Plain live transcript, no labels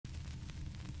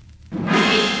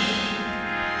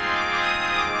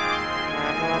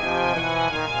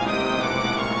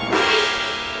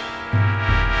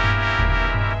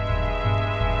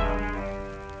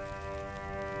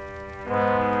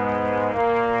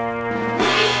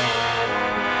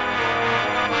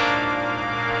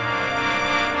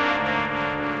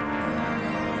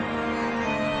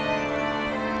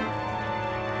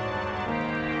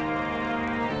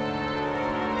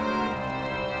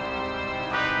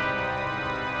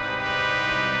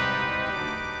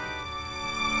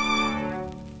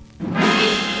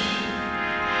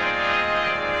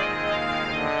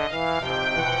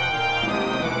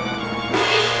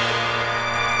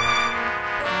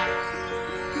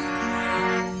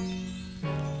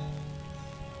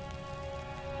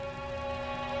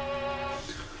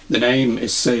The name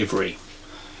is Savoury,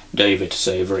 David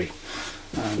Savoury,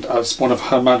 and as one of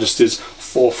Her Majesty's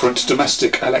forefront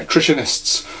domestic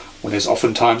electricianists, one is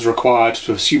oftentimes required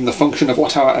to assume the function of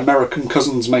what our American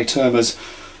cousins may term as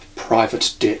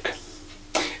Private Dick.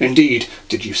 Indeed,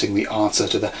 deducing the answer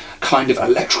to the kind of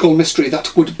electrical mystery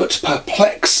that would but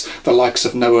perplex the likes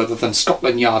of no other than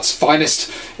Scotland Yard's finest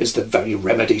is the very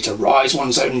remedy to rise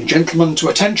one's own gentleman to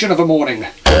attention of a morning.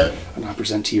 And I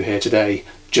present to you here today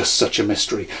just such a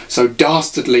mystery, so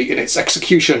dastardly in its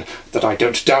execution that I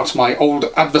don't doubt my old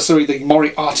adversary, the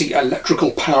Moriarty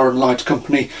Electrical Power and Light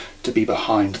Company, to be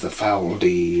behind the foul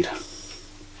deed.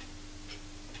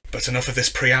 But enough of this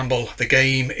preamble, the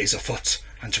game is afoot,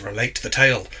 and to relate the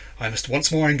tale, I must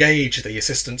once more engage the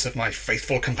assistance of my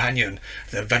faithful companion,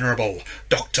 the venerable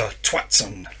Dr.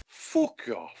 Twatson. Fuck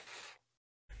off.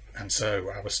 And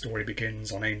so our story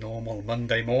begins on a normal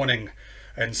Monday morning.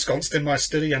 Ensconced in my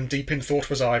study and deep in thought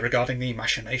was I regarding the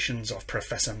machinations of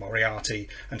Professor Moriarty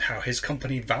and how his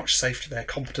company vouchsafed their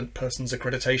competent person's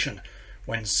accreditation,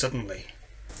 when suddenly...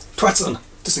 Twatson,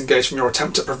 disengage from your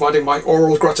attempt at providing my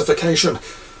oral gratification.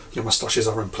 Your moustaches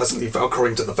are unpleasantly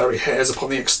velcroing to the very hairs upon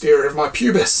the exterior of my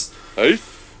pubis. Hey?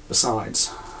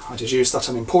 Besides, I deduce that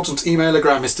an important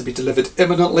emailogram is to be delivered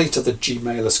imminently to the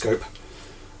Gmailoscope.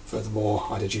 Furthermore,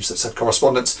 I deduce that said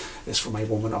correspondence is from a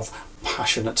woman of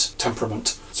passionate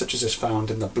temperament, such as is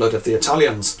found in the blood of the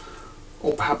Italians,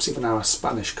 or perhaps even our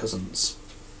Spanish cousins.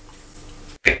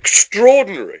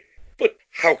 Extraordinary! But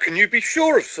how can you be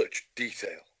sure of such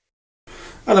detail?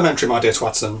 Elementary, my dear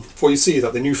Twatson, for you see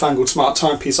that the newfangled smart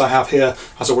timepiece I have here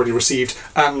has already received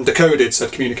and decoded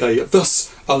said communique,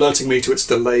 thus alerting me to its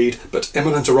delayed but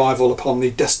imminent arrival upon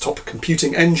the desktop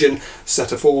computing engine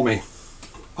set afore me.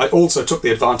 I also took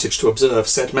the advantage to observe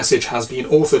said message has been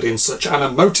authored in such an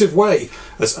emotive way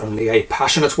as only a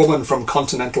passionate woman from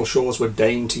continental shores would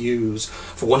deign to use,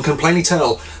 for one can plainly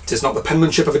tell 'tis not the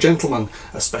penmanship of a gentleman,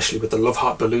 especially with the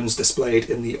love-heart balloons displayed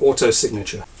in the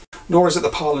auto-signature. Nor is it the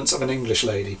parlance of an English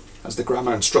lady, as the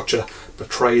grammar and structure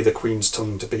betray the Queen's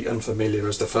tongue to be unfamiliar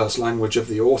as the first language of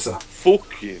the author.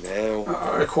 Fuck you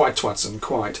now. Quite, Twatson,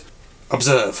 quite.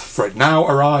 Observe, for it now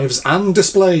arrives and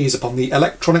displays upon the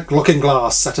electronic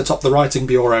looking-glass set atop the writing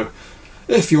bureau.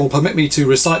 If you'll permit me to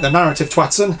recite the narrative,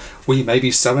 Twatson, we may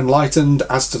be so enlightened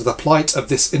as to the plight of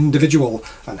this individual,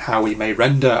 and how we may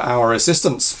render our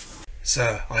assistance.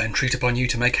 Sir, I entreat upon you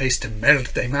to make haste to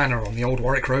Merde Manor on the Old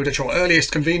Warwick Road at your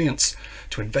earliest convenience,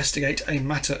 to investigate a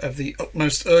matter of the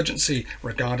utmost urgency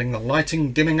regarding the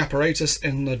lighting-dimming apparatus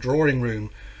in the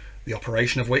drawing-room, the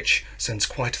operation of which sends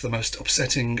quite the most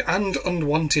upsetting and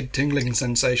unwanted tingling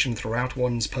sensation throughout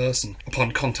one's person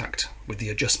upon contact with the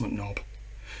adjustment knob.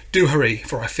 Do hurry,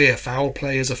 for I fear foul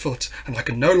play is afoot, and I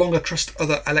can no longer trust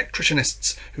other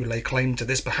electricianists who lay claim to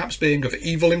this perhaps being of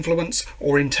evil influence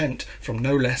or intent from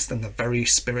no less than the very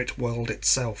spirit world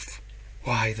itself.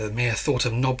 Why, the mere thought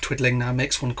of knob twiddling now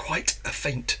makes one quite a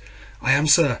faint. I am,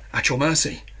 sir, at your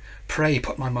mercy. Pray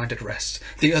put my mind at rest.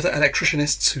 The other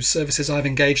electricianists whose services I have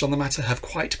engaged on the matter have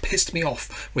quite pissed me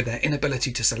off with their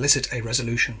inability to solicit a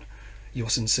resolution.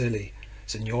 Yours sincerely,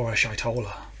 Signora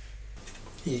Shaitola.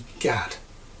 Egad.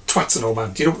 Twatson, old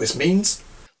man, do you know what this means?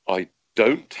 I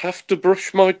don't have to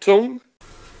brush my tongue?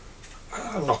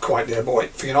 Not quite, dear boy,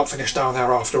 for you're not finished down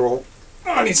there after all.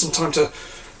 I need some time to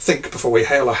think before we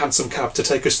hail a hansom cab to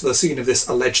take us to the scene of this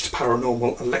alleged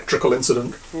paranormal electrical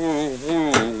incident.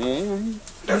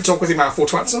 Don't talk with your mouth full,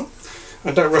 Twatson,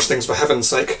 and don't rush things for heaven's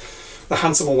sake. The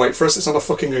hansom will wait for us, it's not a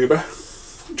fucking Uber.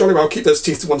 Jolly well keep those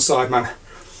teeth to one side, man.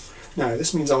 Now,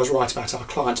 this means I was right about our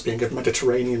client being of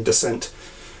Mediterranean descent.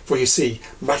 For you see,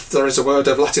 Rather is a word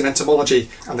of Latin etymology,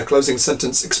 and the closing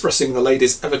sentence expressing the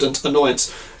lady's evident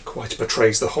annoyance quite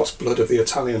betrays the hot blood of the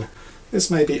Italian. This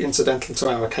may be incidental to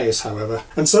our case, however,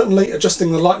 and certainly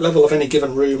adjusting the light level of any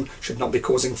given room should not be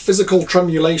causing physical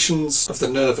tremulations of the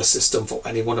nervous system for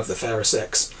any one of the fairer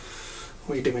sex.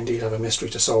 We do indeed have a mystery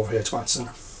to solve here,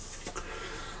 Twatson.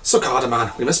 Suck harder,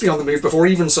 man. We must be on the move before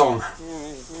evensong.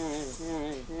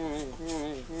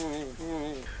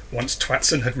 Once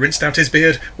Twatson had rinsed out his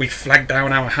beard, we flagged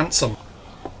down our hansom.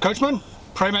 Coachman,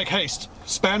 pray make haste.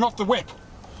 Spare not the whip.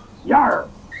 Yar!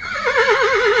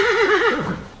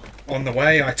 On the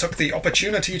way, I took the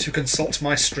opportunity to consult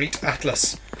my street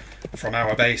atlas. From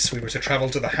our base, we were to travel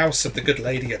to the house of the good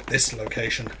lady at this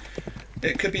location.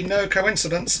 It could be no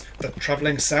coincidence that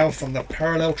travelling south on the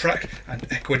parallel track and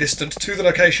equidistant to the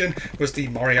location was the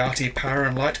Moriarty Power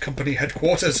and Light Company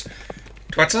headquarters.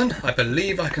 Twatson, I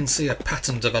believe I can see a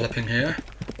pattern developing here.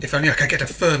 If only I could get a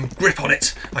firm grip on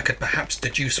it, I could perhaps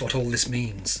deduce what all this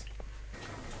means.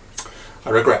 I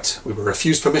regret we were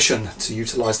refused permission to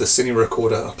utilise the cine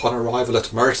recorder upon arrival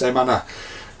at Merite Manor,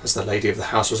 as the lady of the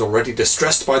house was already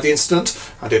distressed by the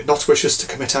incident and did not wish us to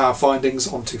commit our findings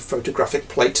onto photographic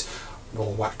plate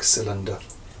nor wax cylinder.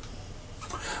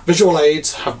 Visual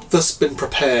aids have thus been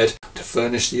prepared to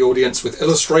furnish the audience with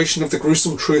illustration of the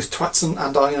gruesome truth Twatson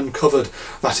and I uncovered,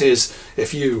 that is,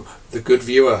 if you, the good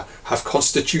viewer, have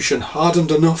constitution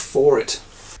hardened enough for it.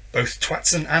 Both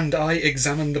Twatson and I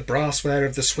examined the brassware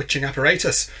of the switching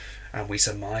apparatus, and we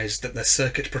surmised that the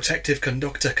circuit protective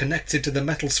conductor connected to the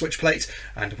metal switch plate,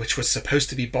 and which was supposed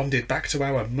to be bonded back to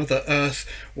our Mother Earth,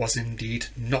 was indeed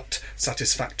not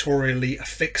satisfactorily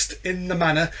affixed in the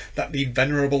manner that the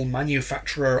venerable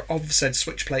manufacturer of said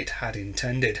switch plate had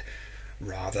intended.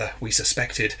 Rather, we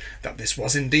suspected that this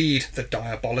was indeed the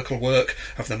diabolical work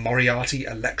of the Moriarty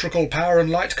Electrical Power and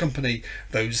Light Company,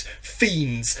 those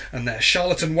fiends and their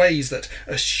charlatan ways that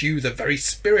eschew the very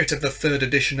spirit of the third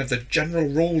edition of the general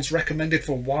rules recommended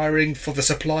for wiring for the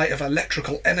supply of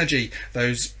electrical energy,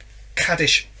 those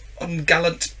caddish,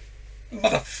 ungallant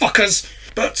motherfuckers.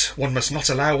 But one must not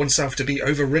allow oneself to be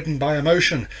overridden by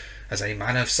emotion. As a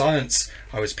man of science,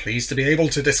 I was pleased to be able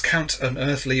to discount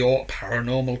unearthly or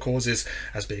paranormal causes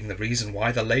as being the reason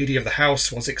why the lady of the house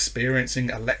was experiencing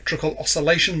electrical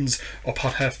oscillations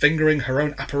upon her fingering her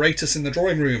own apparatus in the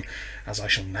drawing room, as I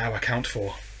shall now account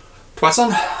for.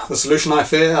 Twatson, the solution, I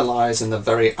fear, lies in the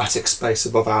very attic space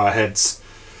above our heads.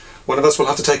 One of us will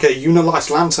have to take a unilight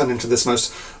lantern into this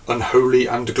most unholy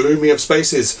and gloomy of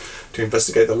spaces to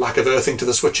investigate the lack of earthing to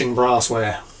the switching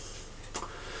brassware.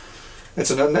 It's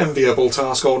an unenviable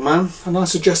task, old man, and I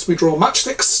suggest we draw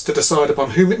matchsticks to decide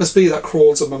upon whom it must be that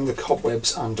crawls among the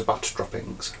cobwebs and bat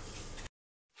droppings.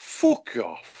 Fuck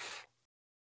off.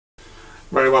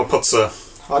 Very well put, sir.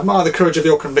 I admire the courage of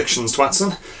your convictions,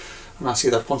 Twatson, and I see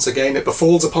that once again it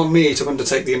befalls upon me to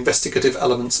undertake the investigative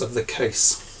elements of the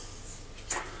case.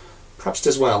 Perhaps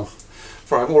 'tis well,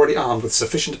 for I am already armed with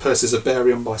sufficient purses of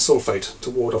barium bisulfate to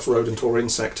ward off rodent or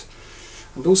insect.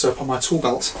 And also upon my tool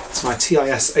belt is my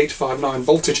TIS 859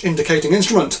 voltage indicating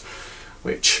instrument,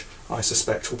 which I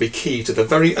suspect will be key to the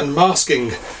very unmasking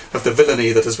of the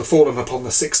villainy that has befallen upon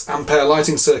the 6 ampere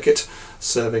lighting circuit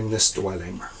serving this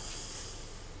dwelling.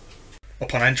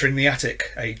 Upon entering the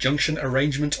attic, a junction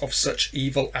arrangement of such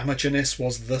evil amateurness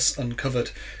was thus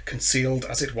uncovered, concealed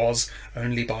as it was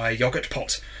only by a yoghurt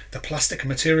pot, the plastic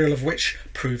material of which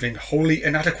proving wholly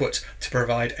inadequate to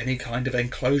provide any kind of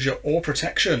enclosure or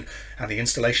protection, and the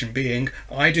installation being,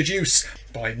 I deduce,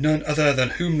 by none other than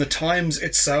whom the Times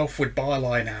itself would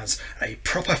byline as a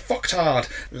proper fucktard,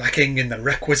 lacking in the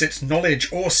requisite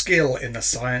knowledge or skill in the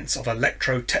science of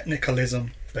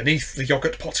electrotechnicalism. Beneath the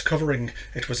yoghurt pot covering,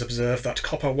 it was observed that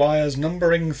copper wires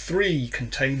numbering 3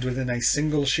 contained within a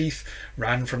single sheath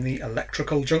ran from the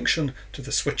electrical junction to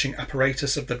the switching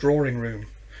apparatus of the drawing room.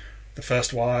 The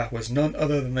first wire was none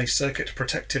other than the circuit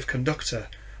protective conductor,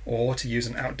 or, to use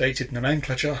an outdated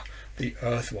nomenclature, the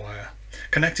earth wire,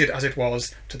 connected as it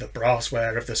was to the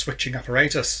brassware of the switching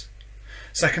apparatus.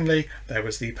 Secondly, there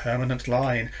was the permanent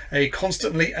line, a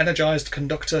constantly energised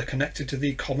conductor connected to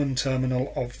the common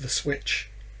terminal of the switch.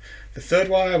 The third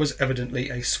wire was evidently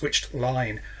a switched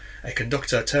line, a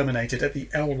conductor terminated at the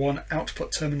L1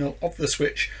 output terminal of the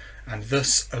switch, and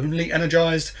thus only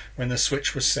energised when the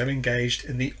switch was so engaged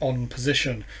in the on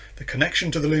position, the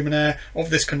connection to the luminaire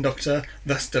of this conductor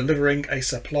thus delivering a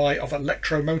supply of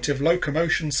electromotive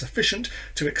locomotion sufficient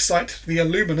to excite the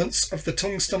illuminance of the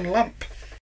tungsten lamp.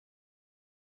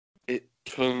 It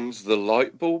turns the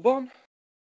light bulb on?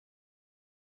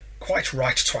 Quite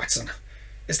right, Twatson.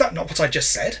 Is that not what I just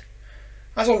said?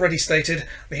 As already stated,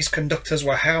 these conductors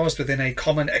were housed within a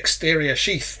common exterior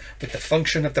sheath, with the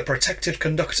function of the protective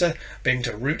conductor being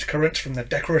to route current from the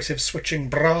decorative switching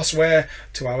brassware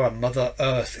to our Mother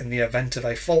Earth in the event of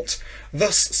a fault,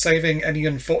 thus saving any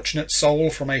unfortunate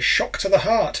soul from a shock to the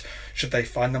heart should they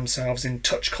find themselves in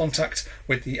touch contact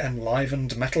with the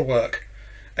enlivened metalwork.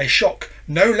 A shock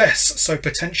no less so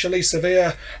potentially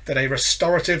severe that a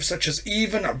restorative such as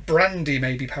even brandy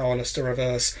may be powerless to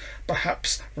reverse,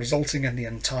 perhaps resulting in the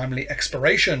untimely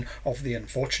expiration of the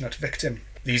unfortunate victim.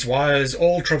 These wires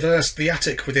all traversed the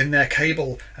attic within their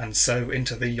cable, and so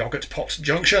into the yoghurt pot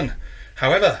junction.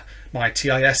 However, my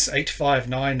TIS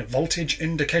 859 voltage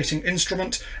indicating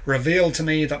instrument revealed to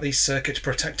me that the circuit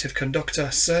protective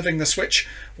conductor serving the switch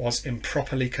was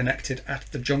improperly connected at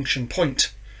the junction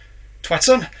point.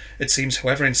 Twatson, it seems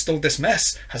whoever installed this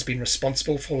mess has been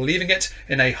responsible for leaving it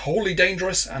in a wholly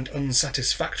dangerous and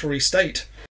unsatisfactory state.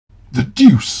 The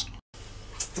deuce!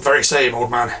 The very same,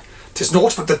 old man. 'Tis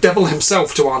naught but the devil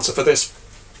himself to answer for this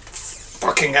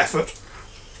fucking effort.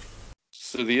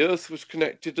 So the earth was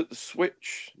connected at the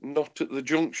switch, not at the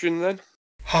junction then?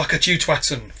 Hark at you,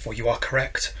 Twatson, for you are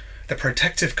correct. The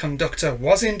protective conductor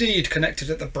was indeed connected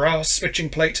at the brass switching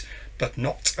plate, but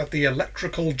not at the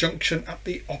electrical junction at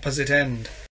the opposite end.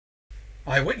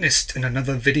 I witnessed in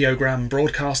another videogram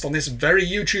broadcast on this very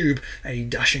YouTube a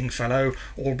dashing fellow,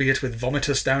 albeit with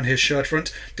vomitus down his shirt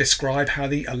front, describe how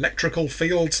the electrical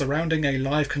field surrounding a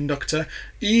live conductor,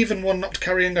 even one not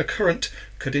carrying a current,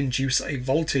 could induce a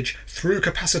voltage through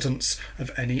capacitance of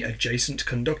any adjacent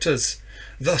conductors.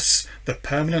 Thus, the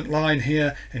permanent line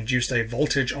here induced a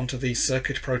voltage onto the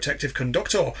circuit protective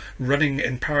conductor running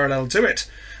in parallel to it.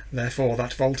 Therefore,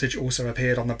 that voltage also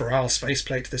appeared on the brass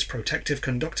faceplate this protective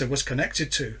conductor was connected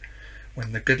to.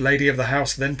 When the good lady of the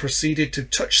house then proceeded to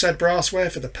touch said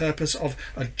brassware for the purpose of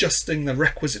adjusting the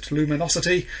requisite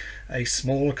luminosity, a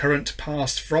small current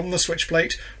passed from the switch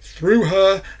plate through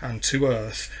her and to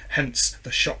earth, hence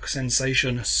the shock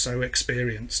sensation so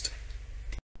experienced.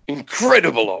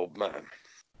 Incredible, old man.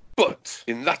 But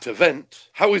in that event,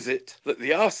 how is it that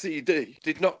the RCD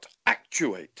did not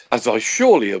actuate, as I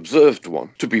surely observed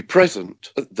one, to be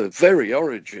present at the very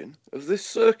origin of this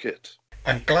circuit?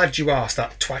 I'm glad you asked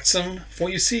that, Twatson, for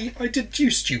you see, I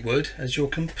deduced you would, as you're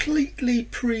completely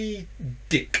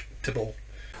predictable.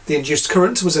 The induced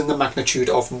current was in the magnitude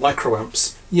of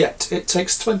microamps, yet it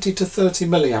takes 20 to 30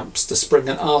 milliamps to spring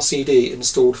an RCD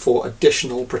installed for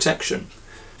additional protection.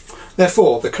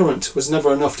 Therefore, the current was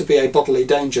never enough to be a bodily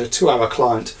danger to our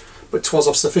client, but 'twas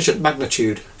of sufficient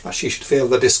magnitude that she should feel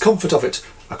the discomfort of it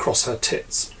across her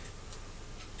tits.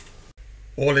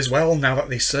 All is well now that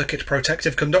the circuit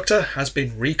protective conductor has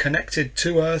been reconnected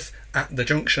to earth at the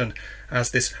junction,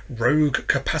 as this rogue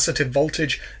capacitive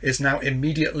voltage is now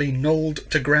immediately nulled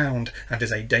to ground and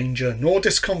is a danger nor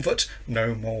discomfort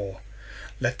no more.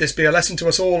 Let this be a lesson to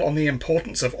us all on the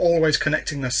importance of always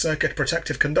connecting the circuit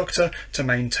protective conductor to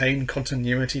maintain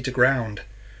continuity to ground.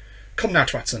 Come now,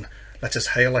 Twatson, let us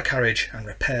hail a carriage and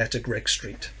repair to Greg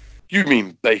Street. You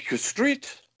mean Baker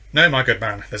Street? No, my good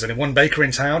man, there's only one baker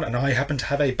in town, and I happen to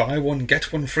have a buy one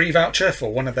get one free voucher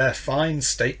for one of their fine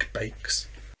steak bakes.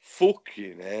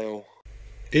 Fucking hell.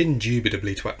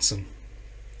 Indubitably, Twatson.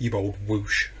 You old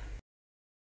whoosh.